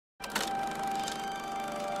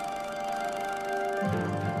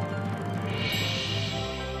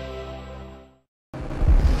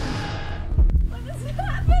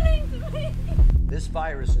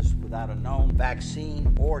viruses without a known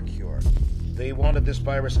vaccine or cure. They wanted this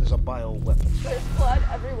virus as a bioweapon. There's blood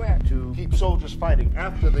everywhere. To keep soldiers fighting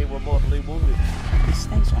after they were mortally wounded. These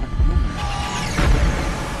things aren't human.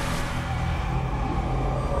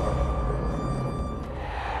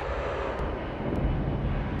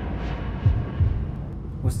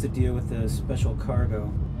 What's the deal with the special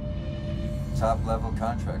cargo? Top-level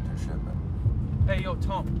contractor shipment. Hey, yo,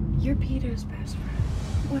 Tom. You're Peter's best friend.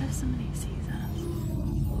 What if somebody sees us?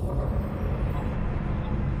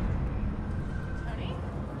 Tony?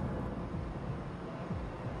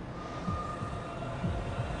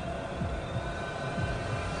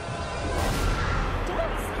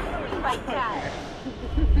 Don't say me like that.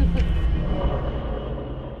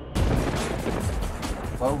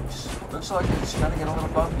 Folks, looks like it's starting to get a little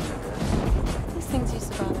bumpy again. These things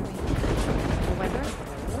used to bother me. The weather?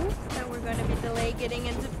 That we're going to be delayed getting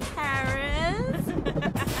into Paris.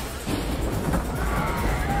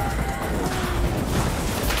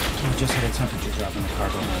 We just had a temperature drop in the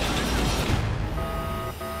cargo hold.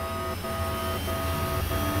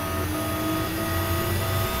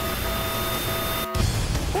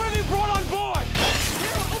 What have you brought on board?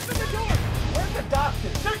 Here, open the door. Where's the doctor?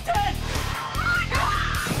 They're dead.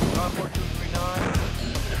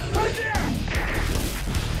 4239. Right there.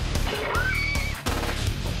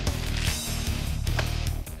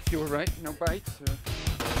 You were right. No bites.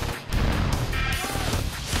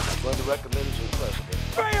 Well, the recommendation president.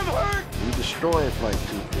 Bam, hurt. We destroy Flight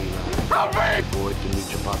 239. Help me! Avoid to meet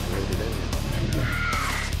your populated area.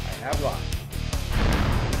 I have lost.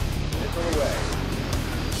 Missile away.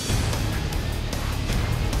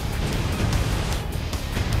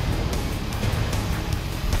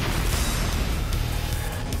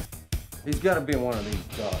 He's got to be one of these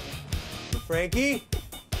dogs. Frankie,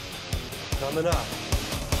 coming up.